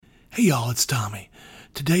Hey y'all, it's Tommy.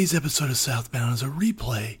 Today's episode of SouthBound is a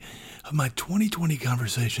replay of my 2020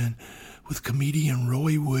 conversation with comedian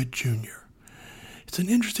Roy Wood Jr. It's an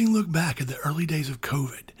interesting look back at the early days of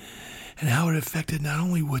COVID and how it affected not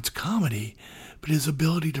only Wood's comedy, but his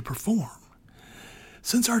ability to perform.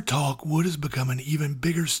 Since our talk, Wood has become an even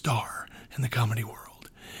bigger star in the comedy world.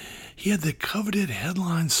 He had the coveted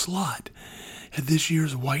headline slot at this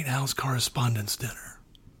year's White House Correspondents' Dinner.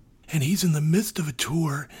 And he's in the midst of a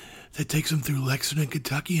tour that takes him through Lexington,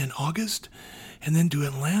 Kentucky in August, and then to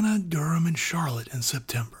Atlanta, Durham, and Charlotte in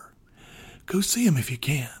September. Go see him if you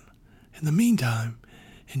can. In the meantime,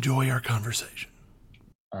 enjoy our conversation.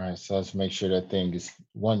 All right, so let's make sure that thing is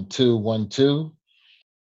 1 2 1 2.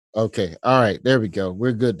 Okay, all right, there we go.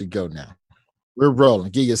 We're good to go now. We're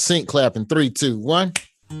rolling. Give you a sync clap in 3 2 1.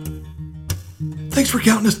 Thanks for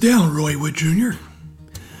counting us down, Roy Wood Jr.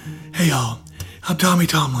 Hey y'all, I'm Tommy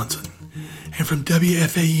Tomlinson, and from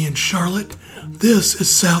WFAE in Charlotte, this is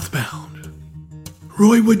SouthBound.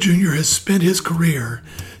 Roy Wood Jr. has spent his career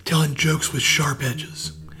telling jokes with sharp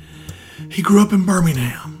edges. He grew up in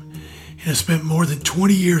Birmingham and has spent more than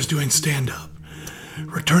 20 years doing stand-up,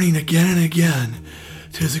 returning again and again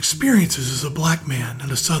to his experiences as a black man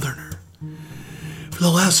and a Southerner. For the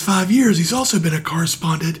last 5 years, he's also been a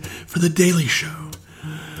correspondent for The Daily Show,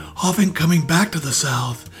 often coming back to the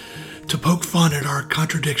South to poke fun at our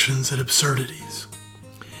contradictions and absurdities.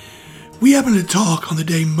 We happened to talk on the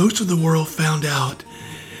day most of the world found out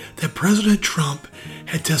that President Trump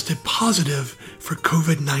had tested positive for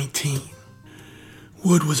COVID-19.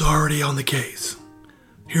 Wood was already on the case.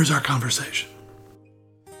 Here's our conversation.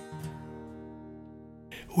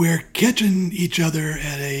 We're catching each other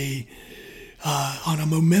at on a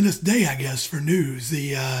momentous day, I guess, for news.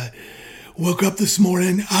 I woke up this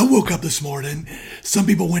morning. Some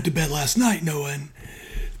people went to bed last night knowing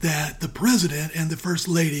that the president and the first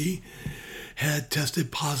lady had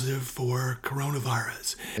tested positive for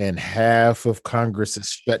coronavirus. And half of Congress is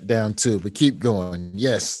shut down too, but keep going.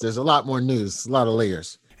 Yes, there's a lot more news, a lot of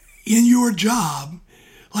layers. In your job,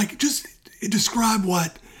 just describe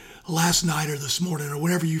what last night or this morning or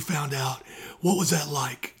whenever you found out, what was that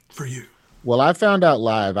like for you? Well, I found out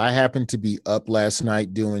live. I happened to be up last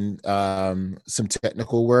night doing some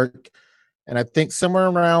technical work. And I think somewhere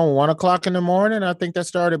around 1 o'clock in the morning, I think that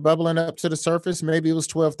started bubbling up to the surface. Maybe it was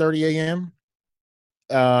 12:30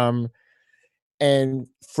 a.m. And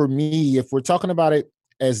for me, if we're talking about it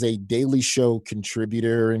as a Daily Show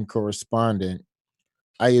contributor and correspondent,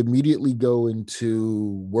 I immediately go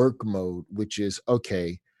into work mode, which is,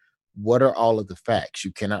 okay, what are all of the facts?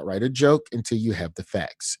 You cannot write a joke until you have the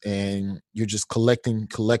facts, and you're just collecting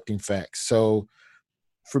facts. So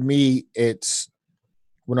for me, it's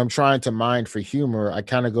when I'm trying to mine for humor, I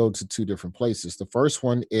kind of go to two different places. The first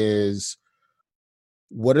one is,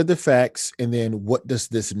 what are the facts? And then what does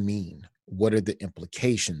this mean? What are the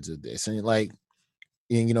implications of this? And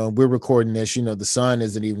we're recording this, the sun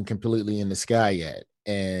isn't even completely in the sky yet.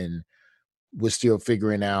 And we're still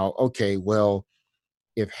figuring out, okay, well,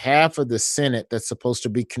 if half of the Senate that's supposed to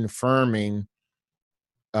be confirming,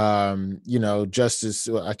 Justice,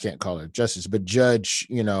 well, I can't call her Justice, but Judge,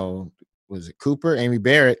 was it Cooper, Amy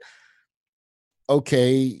Barrett?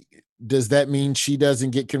 Okay, does that mean she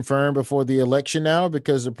doesn't get confirmed before the election now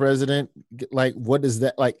because the president, what is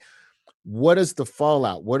that? What is the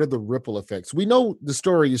fallout? What are the ripple effects? We know the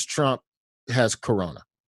story is Trump has corona.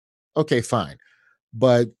 Okay, fine.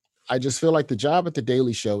 But I just feel like the job at the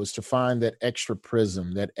Daily Show is to find that extra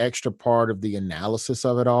prism, that extra part of the analysis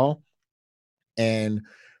of it all, and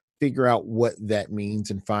figure out what that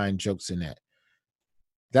means and find jokes in that.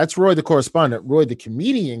 That's Roy, the correspondent. Roy, the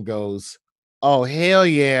comedian, goes, oh, hell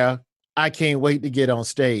yeah, I can't wait to get on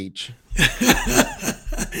stage.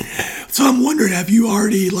 So I'm wondering, have you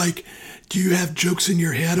already, do you have jokes in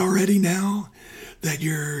your head already now that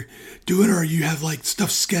you're doing, or you have,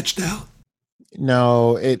 stuff sketched out?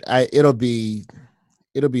 No, it'll be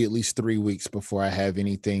at least 3 weeks before I have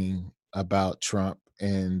anything about Trump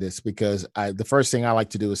and this, because the first thing I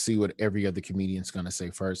like to do is see what every other comedian's going to say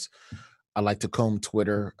first. I like to comb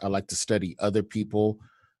Twitter. I like to study other people.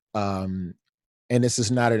 And this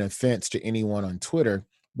is not an offense to anyone on Twitter,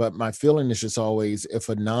 but my feeling is just always, if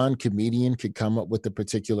a non-comedian could come up with a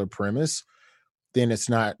particular premise, then it's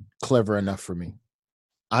not clever enough for me.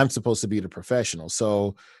 I'm supposed to be the professional.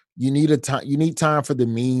 So you need time for the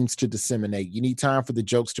memes to disseminate. You need time for the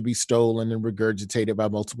jokes to be stolen and regurgitated by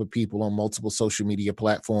multiple people on multiple social media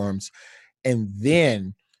platforms. And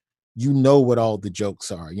then what all the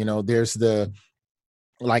jokes are. There's the,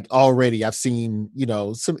 already I've seen,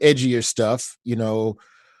 some edgier stuff,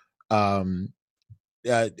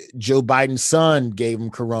 Joe Biden's son gave him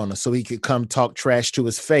corona so he could come talk trash to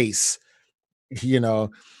his face, you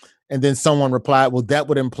know. And then someone replied, well, that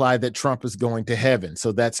would imply that Trump is going to heaven,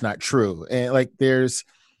 so that's not true. And like there's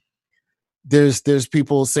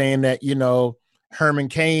people saying that, Herman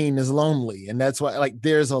Cain is lonely, and that's why, like,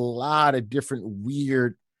 there's a lot of different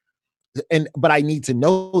weird. But I need to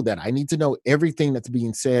know that. I need to know everything that's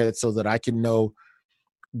being said so that I can know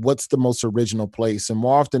what's the most original place. And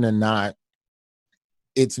more often than not,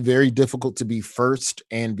 it's very difficult to be first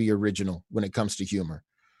and be original when it comes to humor.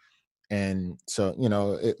 And so,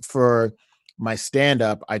 for my stand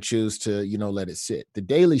up, I choose to, let it sit. The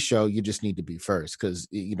Daily Show, you just need to be first because,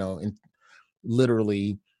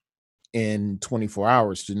 literally in 24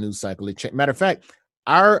 hours, the news cycle, it changed. Matter of fact,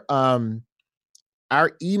 our,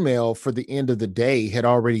 our email for the end of the day had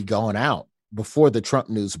already gone out before the Trump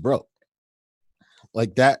news broke.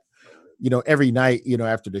 Like that, every night,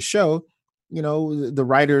 after the show, the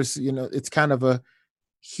writers, it's kind of a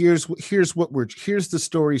here's the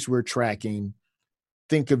stories we're tracking.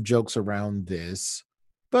 Think of jokes around this,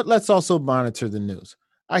 but let's also monitor the news.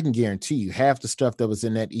 I can guarantee you half the stuff that was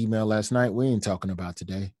in that email last night, we ain't talking about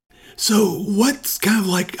today. So what's kind of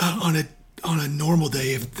like on a normal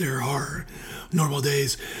day, if there are normal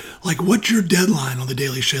days, like what's your deadline on the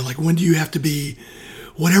Daily Show? Like when do you have to be,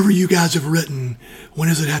 whatever you guys have written, when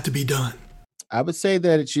does it have to be done? I would say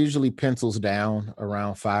that it's usually pencils down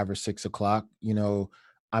around 5 or 6 o'clock.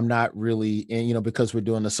 I'm not really in, because we're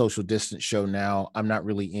doing the social distance show now. I'm not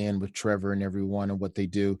really in with Trevor and everyone and what they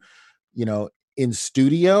do. In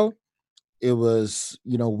studio, it was,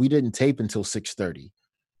 we didn't tape until 6:30.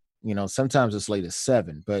 Sometimes it's late as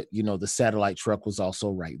 7, but the satellite truck was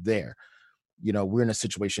also right there. We're in a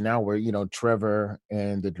situation now where, Trevor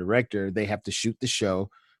and the director, they have to shoot the show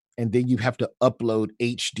and then you have to upload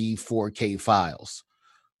HD 4K files.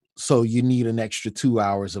 So you need an extra 2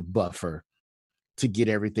 hours of buffer to get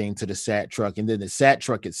everything to the sat truck. And then the sat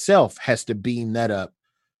truck itself has to beam that up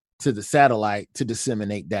to the satellite to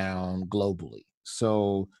disseminate down globally.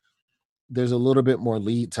 So there's a little bit more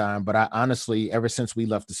lead time, but I honestly, ever since we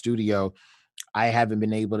left the studio, I haven't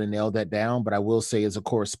been able to nail that down. But I will say, as a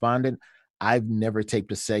correspondent, I've never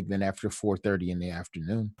taped a segment after 4:30 in the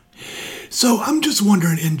afternoon. So I'm just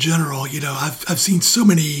wondering in general, I've seen so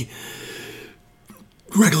many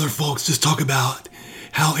regular folks just talk about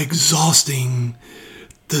how exhausting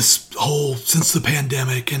this whole, since the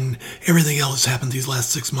pandemic and everything else happened these last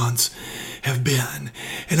 6 months, have been.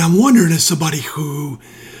 And I'm wondering, as somebody who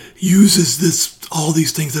uses all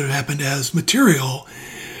these things that have happened as material,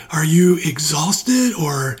 are you exhausted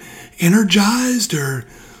or energized or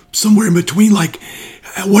somewhere in between? Like,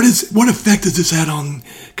 what effect has this had on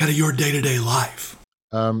kind of your day-to-day life?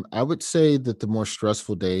 I would say that the more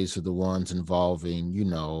stressful days are the ones involving,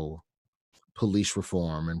 police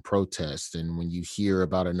reform and protest. And when you hear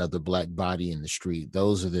about another black body in the street,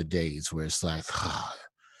 those are the days where it's like,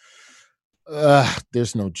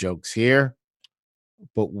 there's no jokes here.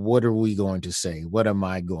 But what are we going to say? What am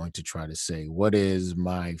I going to try to say? What is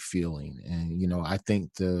my feeling? And I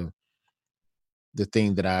think the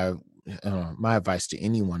thing that my advice to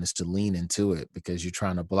anyone is to lean into it, because you're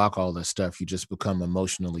trying to block all this stuff. You just become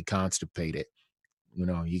emotionally constipated.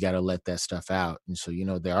 You got to let that stuff out. And so,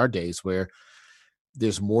 there are days where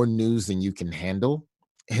there's more news than you can handle,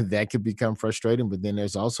 and that could become frustrating. But then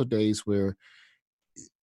there's also days where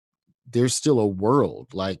there's still a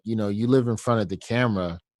world. Like, you live in front of the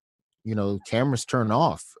camera, cameras turn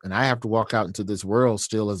off, and I have to walk out into this world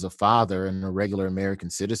still as a father and a regular American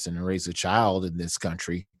citizen and raise a child in this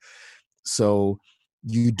country. So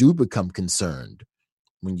you do become concerned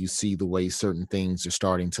when you see the way certain things are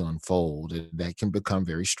starting to unfold. That can become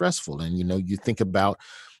very stressful. And, you think about,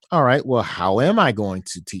 all right, well, how am I going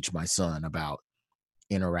to teach my son about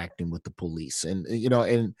interacting with the police? And,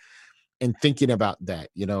 and thinking about that,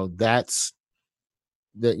 that's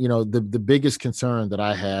the biggest concern that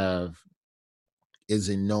I have is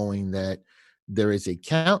in knowing that there is a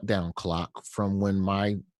countdown clock from when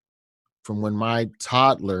my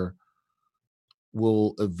toddler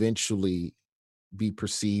will eventually be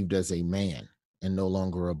perceived as a man and no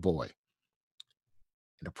longer a boy.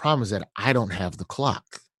 And the problem is that I don't have the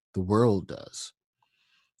clock. The world does.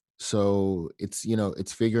 So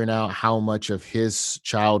it's figuring out how much of his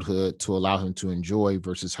childhood to allow him to enjoy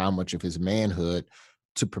versus how much of his manhood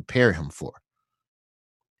to prepare him for.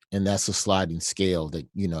 And that's a sliding scale that,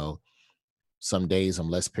 some days I'm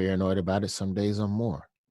less paranoid about it. Some days I'm more.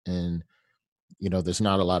 And, there's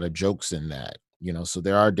not a lot of jokes in that, so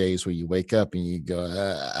there are days where you wake up and you go,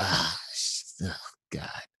 oh, God.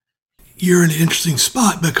 You're in an interesting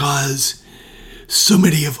spot because so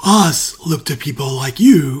many of us look to people like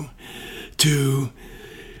you to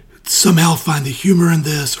somehow find the humor in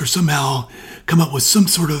this or somehow come up with some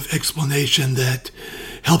sort of explanation that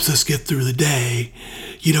helps us get through the day.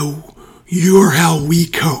 You know, you're how we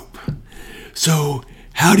cope. So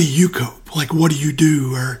how do you cope? Like, what do you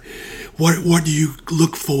do, or what do you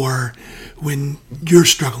look for when you're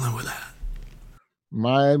struggling with that?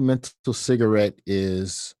 My mental cigarette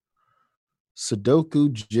is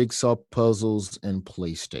Sudoku, jigsaw puzzles, and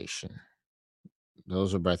PlayStation.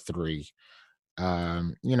 Those are my three.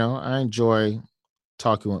 I enjoy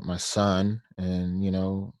talking with my son, and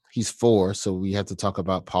he's 4, so we have to talk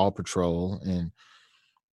about Paw Patrol, and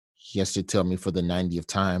he has to tell me for the 90th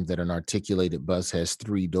time that an articulated bus has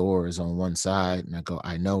 3 doors on one side, and I go,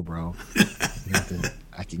 I know, bro.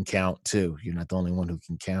 I can count too. You're not the only one who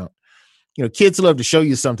can count. Kids love to show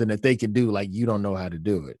you something that they can do, like you don't know how to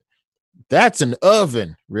do it. That's an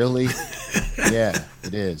oven, really? Yeah,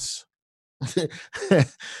 it is.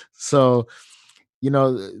 So,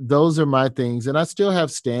 those are my things. And I still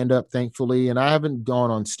have stand up, thankfully. And I haven't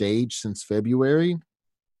gone on stage since February.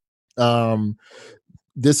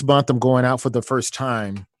 This month I'm going out for the first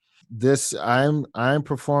time. I'm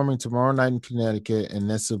performing tomorrow night in Connecticut, and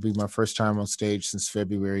this will be my first time on stage since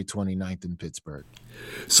February 29th in Pittsburgh.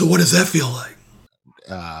 So what does that feel like?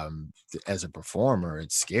 As a performer,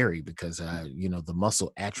 it's scary because the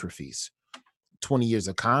muscle atrophies. 20 years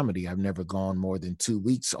of comedy, I've never gone more than 2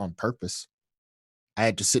 weeks on purpose. I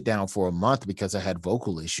had to sit down for a month because I had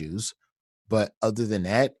vocal issues. But other than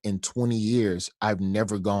that, in 20 years, I've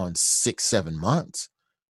never gone 6-7 months.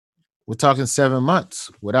 We're talking 7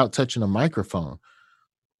 months without touching a microphone.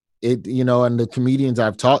 And the comedians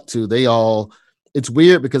I've talked to, it's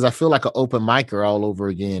weird because I feel like an open micer all over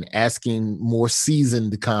again, asking more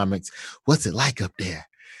seasoned comics, what's it like up there?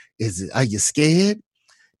 Are you scared?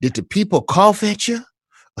 Did the people cough at you?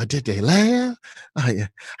 Or did they laugh?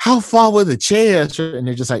 How far were the chairs? And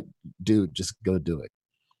they're just like, dude, just go do it.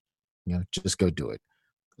 Just go do it.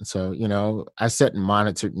 So, I sat and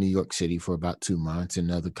monitored New York City for about 2 months,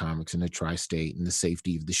 and other comics in the tri-state, and the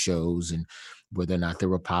safety of the shows and whether or not there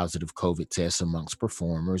were positive COVID tests amongst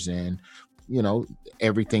performers. And,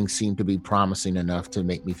 everything seemed to be promising enough to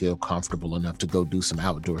make me feel comfortable enough to go do some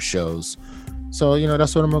outdoor shows. So,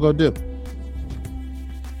 that's what I'm going to go do.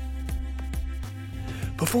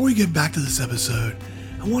 Before we get back to this episode,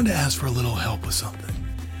 I wanted to ask for a little help with something.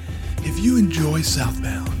 If you enjoy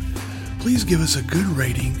Southbound, please give us a good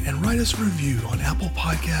rating and write us a review on Apple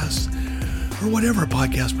Podcasts or whatever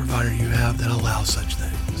podcast provider you have that allows such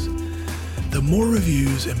things. The more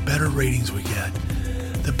reviews and better ratings we get,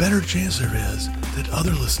 the better chance there is that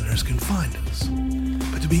other listeners can find us.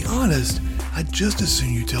 But to be honest, I'd just as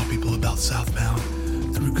soon you tell people about Southbound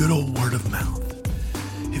through good old word of mouth.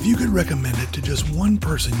 If you could recommend it to just one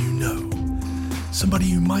person you know, somebody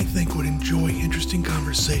you might think would enjoy interesting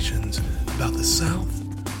conversations about the South,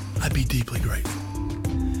 I'd be deeply grateful.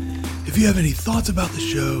 If you have any thoughts about the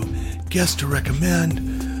show, guests to recommend,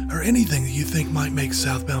 or anything that you think might make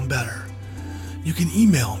Southbound better, you can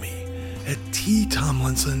email me at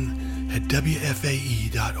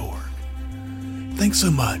ttomlinson@wfae.org. Thanks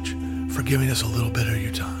so much for giving us a little bit of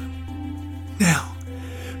your time. Now,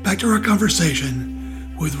 back to our conversation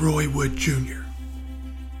with Roy Wood Jr.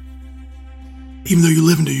 Even though you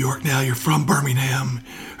live in New York now, you're from Birmingham,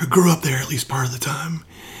 or grew up there at least part of the time.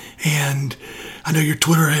 And I know your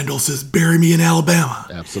Twitter handle says, bury me in Alabama.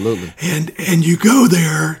 Absolutely. And you go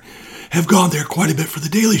there, have gone there quite a bit for The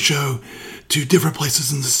Daily Show, to different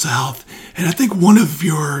places in the South. And I think one of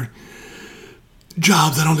your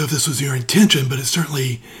jobs, I don't know if this was your intention, but it's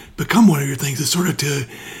certainly become one of your things, is sort of to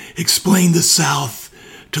explain the South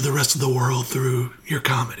to the rest of the world through your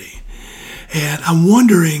comedy. And I'm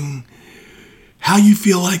wondering how you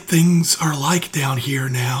feel like things are like down here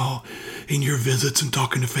now in your visits and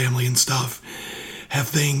talking to family and stuff. Have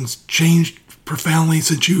things changed profoundly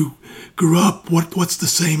since you grew up? What's the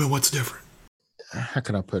same and what's different? How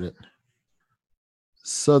can I put it?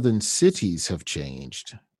 Southern cities have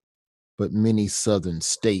changed, but many southern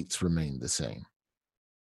states remain the same.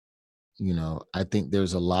 I think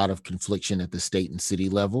there's a lot of confliction at the state and city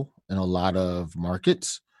level and a lot of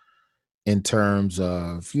markets in terms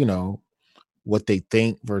of, what they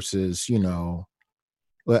think versus,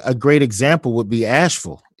 a great example would be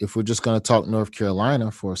Asheville. If we're just going to talk North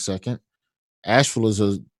Carolina for a second, Asheville is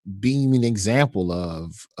a beaming example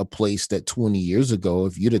of a place that 20 years ago,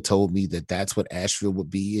 if you'd have told me that that's what Asheville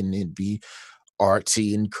would be, and it'd be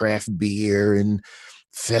artsy and craft beer and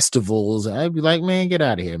festivals, I'd be like, man, get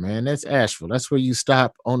out of here, man. That's Asheville. That's where you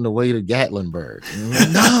stop on the way to Gatlinburg.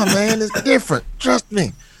 Nah, man, it's different. Trust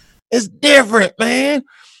me. It's different, man.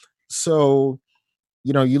 So,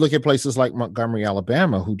 you look at places like Montgomery,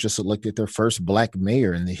 Alabama, who just elected their first black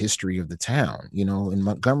mayor in the history of the town. And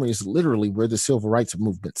Montgomery is literally where the civil rights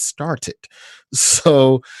movement started.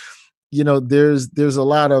 So, there's a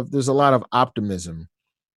lot of optimism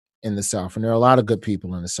in the South, and there are a lot of good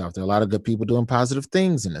people in the South. There are a lot of good people doing positive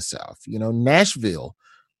things in the South. Nashville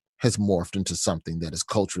has morphed into something that is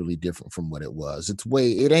culturally different from what it was.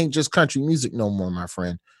 It ain't just country music no more, my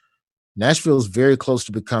friend. Nashville is very close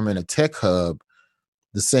to becoming a tech hub,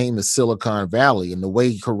 the same as Silicon Valley. And the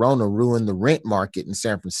way Corona ruined the rent market in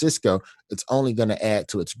San Francisco, it's only going to add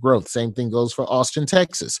to its growth. Same thing goes for Austin,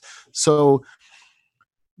 Texas. So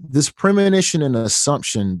this premonition and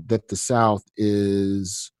assumption that the South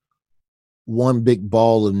is one big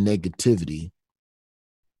ball of negativity,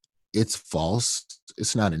 it's false.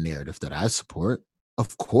 It's not a narrative that I support.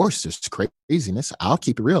 Of course, there's craziness. I'll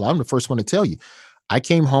keep it real. I'm the first one to tell you. I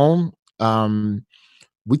came home.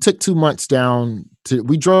 We took 2 months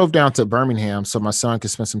we drove down to Birmingham so my son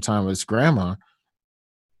could spend some time with his grandma,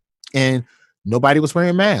 and nobody was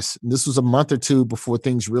wearing masks. This was a month or two before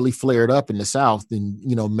things really flared up in the South in,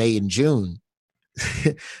 May and June.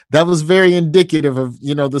 That was very indicative of,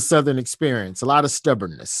 the Southern experience, a lot of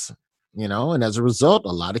stubbornness, and as a result, a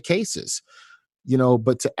lot of cases,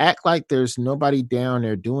 but to act like there's nobody down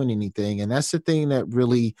there doing anything. And that's the thing that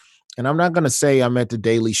really, and I'm not going to say I'm at the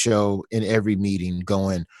Daily Show in every meeting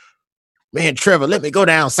going, man, Trevor, let me go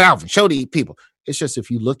down South and show these people. It's just, if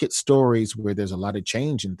you look at stories where there's a lot of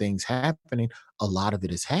change and things happening, a lot of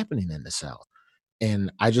it is happening in the South.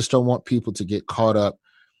 And I just don't want people to get caught up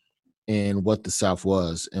in what the South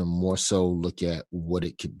was and more so look at what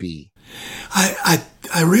it could be.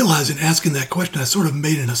 I realize in asking that question, I sort of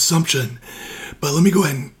made an assumption, but let me go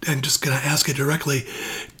ahead and just gonna ask it directly.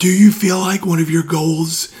 Do you feel like one of your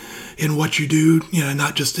goals in what you do,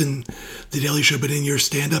 not just in the Daily Show, but in your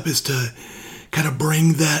stand-up, is to kind of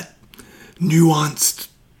bring that nuanced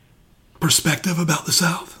perspective about the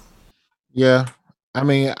South? Yeah. I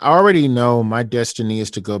mean, I already know my destiny is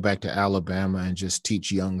to go back to Alabama and just teach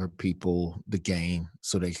younger people the game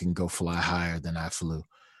so they can go fly higher than I flew.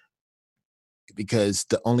 Because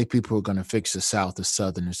the only people who are going to fix the South is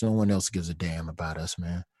Southerners. No one else gives a damn about us,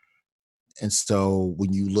 man. And so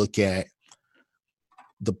when you look at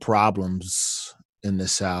the problems in the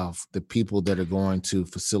South, the people that are going to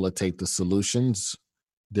facilitate the solutions,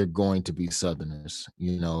 they're going to be Southerners.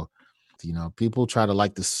 People try to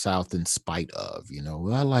like the South in spite of,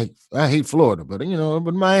 I hate Florida, but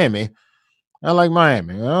but Miami, I like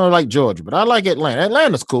Miami. I don't like Georgia, but I like Atlanta.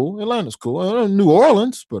 Atlanta's cool. I don't know New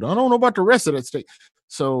Orleans, but I don't know about the rest of that state.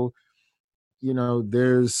 So,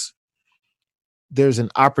 there's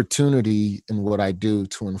an opportunity in what I do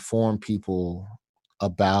to inform people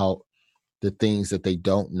about the things that they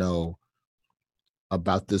don't know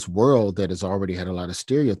about this world that has already had a lot of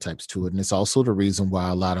stereotypes to it. And it's also the reason why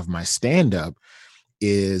a lot of my stand-up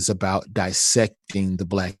is about dissecting the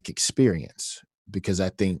Black experience, because I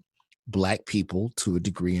think Black people, to a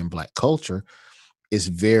degree, in Black culture is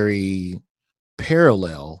very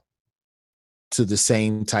parallel to the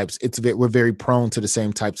same types. We're very prone to the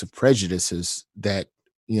same types of prejudices that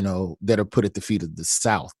are put at the feet of the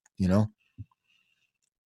South.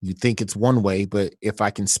 You think it's one way, but if I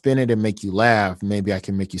can spin it and make you laugh, maybe I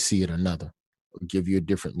can make you see it another, or give you a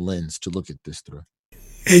different lens to look at this through.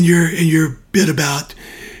 And your bit about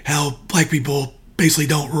how Black people basically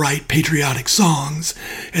don't write patriotic songs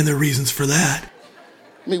and the reasons for that.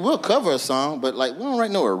 I mean, we'll cover a song, but we don't write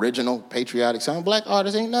no original patriotic song. Black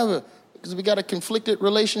artists ain't never, because we got a conflicted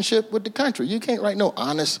relationship with the country. You can't write no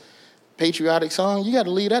honest patriotic song. You got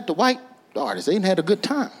to leave that to white artists. They ain't had a good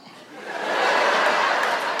time.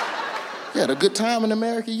 You had a good time in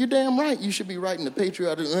America, you're damn right. You should be writing the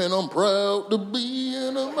patriotic, and I'm proud to be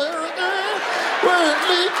an American, where at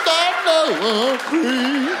least I know I'm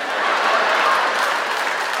free.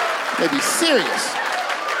 Maybe serious.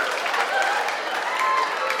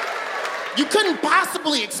 You couldn't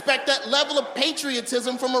possibly expect that level of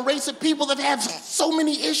patriotism from a race of people that have so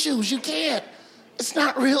many issues. You can't. It's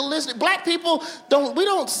not realistic. Black people we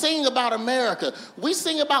don't sing about America. We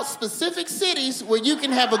sing about specific cities where you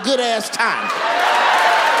can have a good ass time.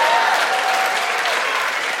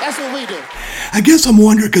 That's what we do. I guess I'm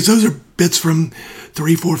wondering, because those are bits from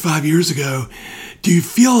 3, 4, 5 years ago. Do you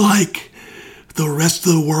feel like the rest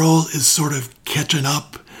of the world is sort of catching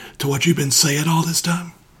up to what you've been saying all this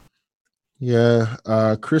time? Yeah,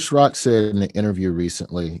 Chris Rock said in an interview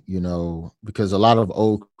recently, because a lot of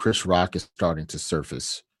old Chris Rock is starting to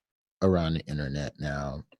surface around the internet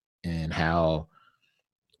now, and how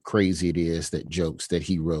crazy it is that jokes that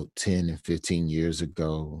he wrote 10 and 15 years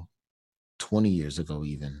ago 20 years ago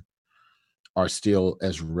even are still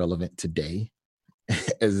as relevant today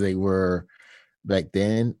as they were back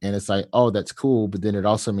then. And it's like, oh, that's cool, but then it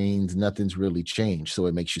also means nothing's really changed, so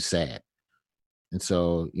it makes you sad. And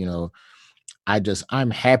so,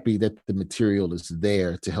 I'm happy that the material is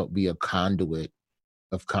there to help be a conduit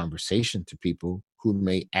of conversation to people who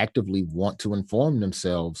may actively want to inform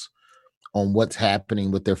themselves on what's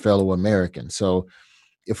happening with their fellow Americans. So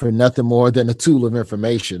if for nothing more than a tool of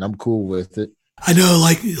information, I'm cool with it. I know,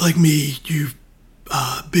 like me, you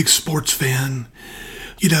big sports fan.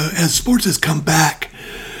 As sports has come back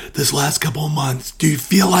this last couple of months, do you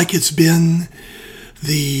feel like it's been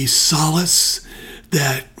the solace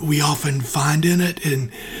that we often find in it,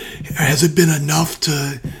 and has it been enough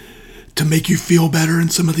to make you feel better in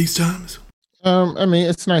some of these times?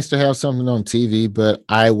 It's nice to have something on TV, but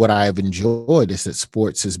what I've enjoyed is that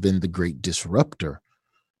sports has been the great disruptor.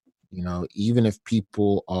 Even if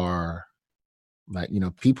people are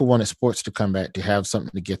people wanted sports to come back to have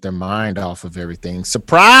something to get their mind off of everything.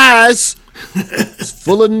 Surprise! It's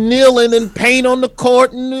full of kneeling and paint on the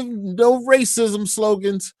court and no racism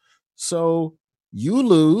slogans. So you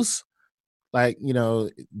lose.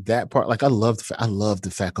 That part. I love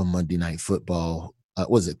the fact on Monday Night Football.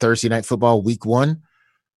 Was it Thursday Night Football week 1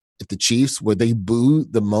 at the Chiefs where they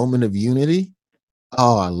booed the moment of unity?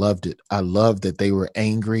 Oh, I loved it. I loved that they were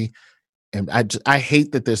angry. And I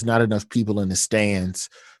hate that there's not enough people in the stands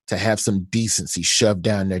to have some decency shoved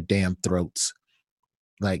down their damn throats.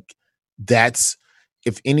 That's,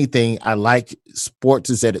 if anything, I like sports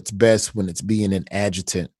is at its best when it's being an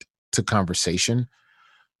adjutant to conversation.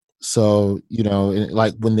 So,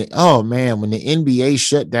 when the NBA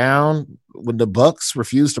shut down, when the Bucks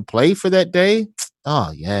refused to play for that day,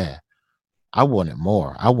 oh yeah, I wanted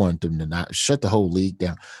more. I wanted them to not shut the whole league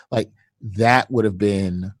down. That would have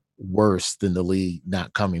been worse than the league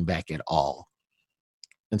not coming back at all.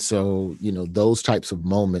 And so, those types of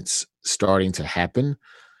moments starting to happen,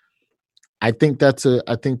 I think that's a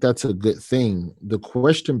good thing. The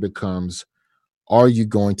question becomes, are you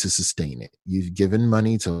going to sustain it? You've given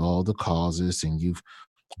money to all the causes and you've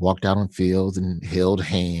walked out on fields and held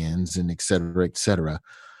hands and et cetera, et cetera.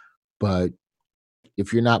 But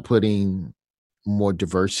if you're not putting more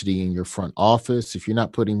diversity in your front office, if you're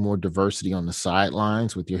not putting more diversity on the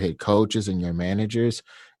sidelines with your head coaches and your managers,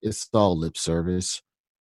 it's all lip service.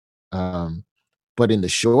 But in the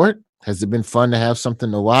short, has it been fun to have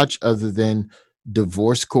something to watch other than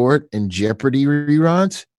Divorce Court and Jeopardy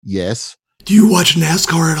reruns? Yes. Do you watch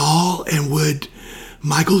NASCAR at all? And would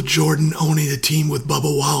Michael Jordan owning a team with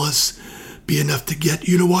Bubba Wallace be enough to get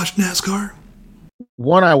you to watch NASCAR?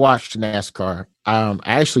 One, I watched NASCAR. I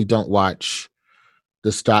actually don't watch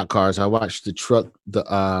the stock cars. I watch the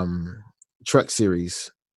truck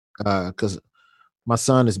series because my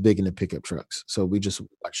son is big into pickup trucks. So we just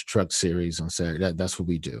watch truck series on Saturday. That's what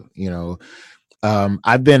we do.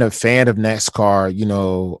 I've been a fan of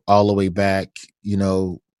NASCAR, all the way back,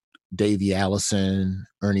 Davey Allison,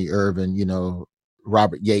 Ernie Irvan,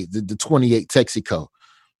 Robert Yates, the 28 Texaco.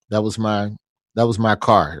 That was my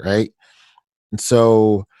car, right? And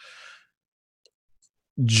so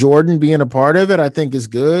Jordan being a part of it, I think is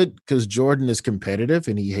good because Jordan is competitive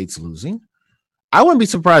and he hates losing. I wouldn't be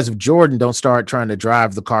surprised if Jordan don't start trying to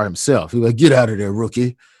drive the car himself. He's like, get out of there,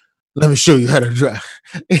 rookie. Let me show you how to drive.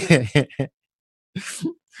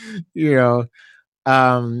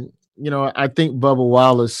 I think Bubba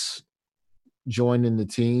Wallace joining the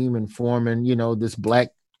team and forming, this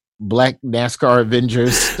black NASCAR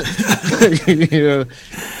Avengers.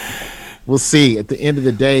 We'll see. At the end of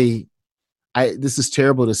the day, this is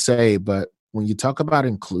terrible to say, but when you talk about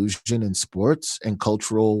inclusion in sports and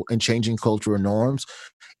cultural and changing cultural norms,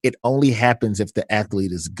 it only happens if the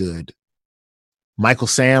athlete is good. Michael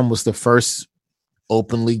Sam was the first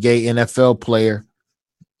openly gay NFL player.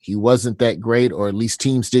 He wasn't that great, or at least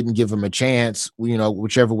teams didn't give him a chance,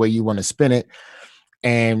 whichever way you want to spin it.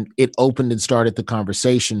 And it opened and started the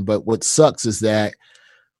conversation. But what sucks is that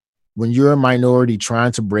when you're a minority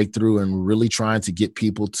trying to break through and really trying to get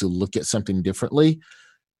people to look at something differently,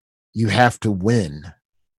 you have to win,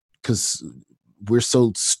 because we're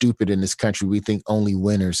so stupid in this country. We think only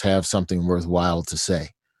winners have something worthwhile to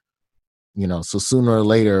say. So sooner or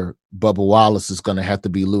later, Bubba Wallace is going to have to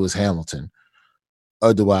be Lewis Hamilton.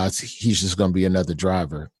 Otherwise, he's just going to be another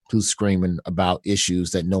driver who's screaming about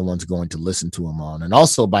issues that no one's going to listen to him on. And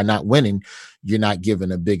also, by not winning, you're not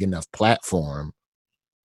given a big enough platform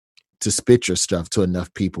to spit your stuff to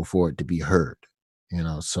enough people for it to be heard.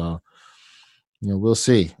 We'll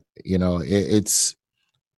see.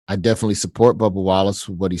 I definitely support Bubba Wallace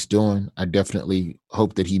for what he's doing. I definitely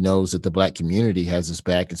hope that he knows that the Black community has his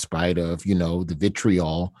back in spite of, the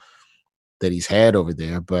vitriol that he's had over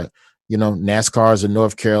there. But, NASCAR is a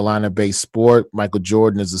North Carolina-based sport. Michael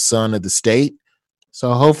Jordan is the son of the state.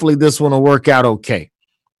 So hopefully this one will work out okay.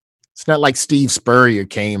 It's not like Steve Spurrier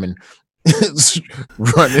came and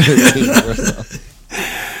running the team.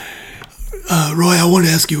 Roy, I want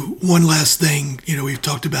to ask you one last thing. We've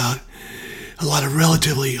talked about a lot of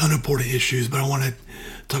relatively unimportant issues, but I want to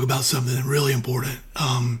talk about something really important.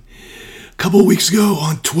 A couple of weeks ago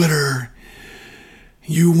on Twitter,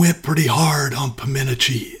 you went pretty hard on pimento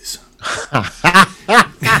cheese.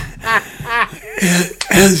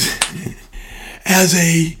 As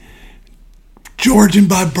a Georgian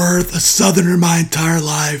by birth, a Southerner my entire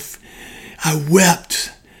life, I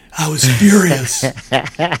wept. I was furious.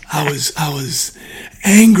 I was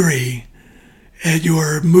angry at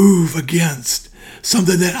your move against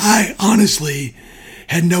something that I honestly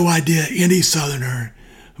had no idea any Southerner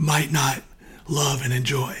might not love and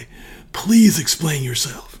enjoy. Please explain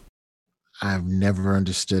yourself. I've never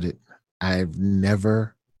understood it.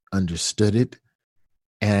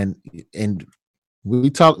 And we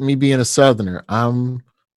talk me being a Southerner. I'm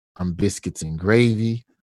biscuits and gravy.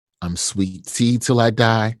 I'm sweet tea till I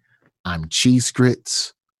die. I'm cheese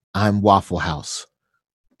grits. I'm Waffle House.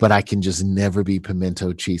 But I can just never be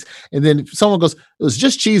pimento cheese. And then someone goes, it was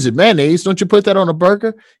just cheese and mayonnaise. Don't you put that on a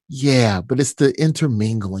burger? Yeah, but it's the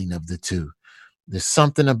intermingling of the two. There's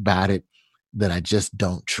something about it that I just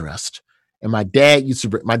don't trust. And my dad used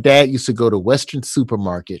to go to Western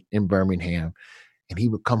Supermarket in Birmingham, and he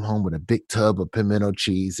would come home with a big tub of pimento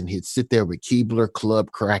cheese, and he'd sit there with Keebler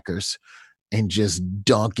Club crackers and just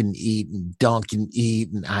dunk and eat. And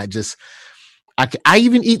I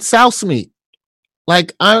even eat souse meat.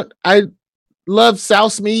 Like I love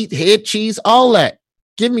souse meat, head cheese, all that.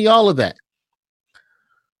 Give me all of that.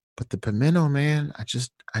 But the pimento, man, I've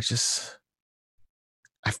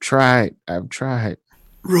tried.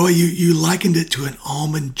 Roy, you likened it to an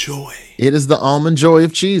almond joy. It is the almond joy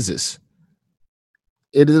of cheeses.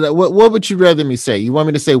 It is. What would you rather me say? You want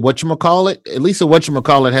me to say whatchamacallit? At least a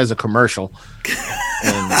whatchamacallit has a commercial.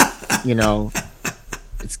 And,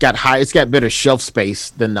 it's got better shelf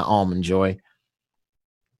space than the almond joy.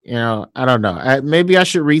 I don't know. Maybe I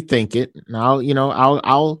should rethink it. And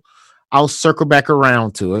I'll circle back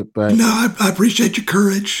around to it. But no, I appreciate your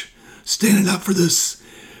courage standing up for this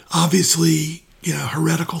obviously,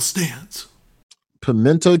 heretical stance.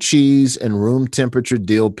 Pimento cheese and room temperature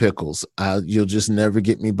dill pickles. You'll just never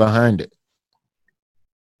get me behind it.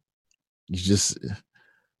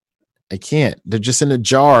 I can't. They're just in a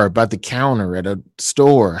jar by the counter at a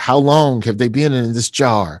store. How long have they been in this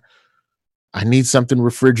jar? I need something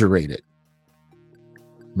refrigerated.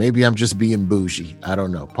 Maybe I'm just being bougie. I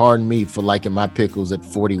don't know. Pardon me for liking my pickles at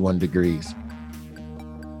 41 degrees.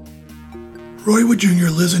 Roy Wood Jr.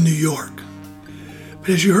 lives in New York, but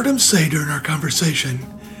as you heard him say during our conversation,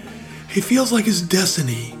 he feels like his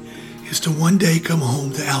destiny is to one day come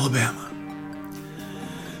home to Alabama.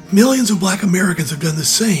 Millions of Black Americans have done the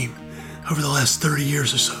same over the last 30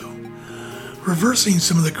 years or so, reversing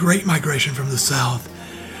some of the great migration from the South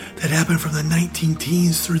that happened from the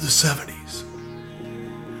 19-teens through the 70s.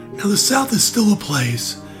 Now, the South is still a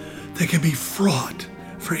place that can be fraught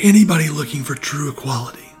for anybody looking for true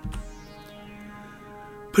equality.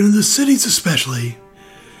 But in the cities especially,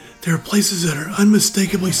 there are places that are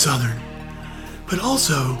unmistakably Southern, but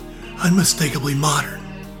also unmistakably modern.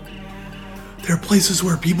 There are places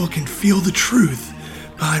where people can feel the truth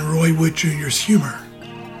behind Roy Wood Jr.'s humor,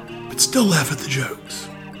 but still laugh at the jokes.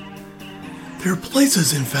 There are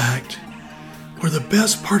places, in fact, where the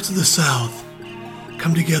best parts of the South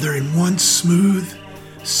come together in one smooth,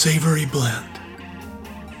 savory blend.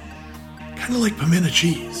 Kind of like pimento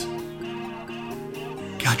cheese.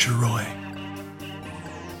 Gotcha, Roy.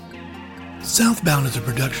 SouthBound is a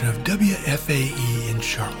production of WFAE in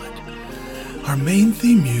Charlotte. Our main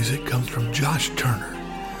theme music comes from Josh Turner.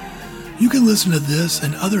 You can listen to this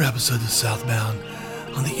and other episodes of SouthBound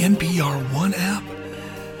on the NPR One app,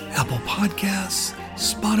 Apple Podcasts,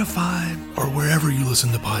 Spotify, or wherever you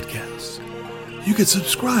listen to podcasts. You can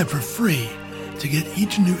subscribe for free to get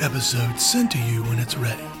each new episode sent to you when it's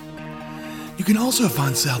ready. You can also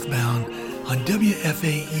find SouthBound on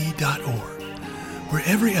WFAE.org, where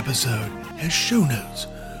every episode has show notes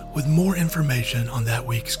with more information on that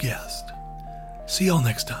week's guest. See y'all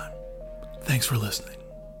next time. Thanks for listening.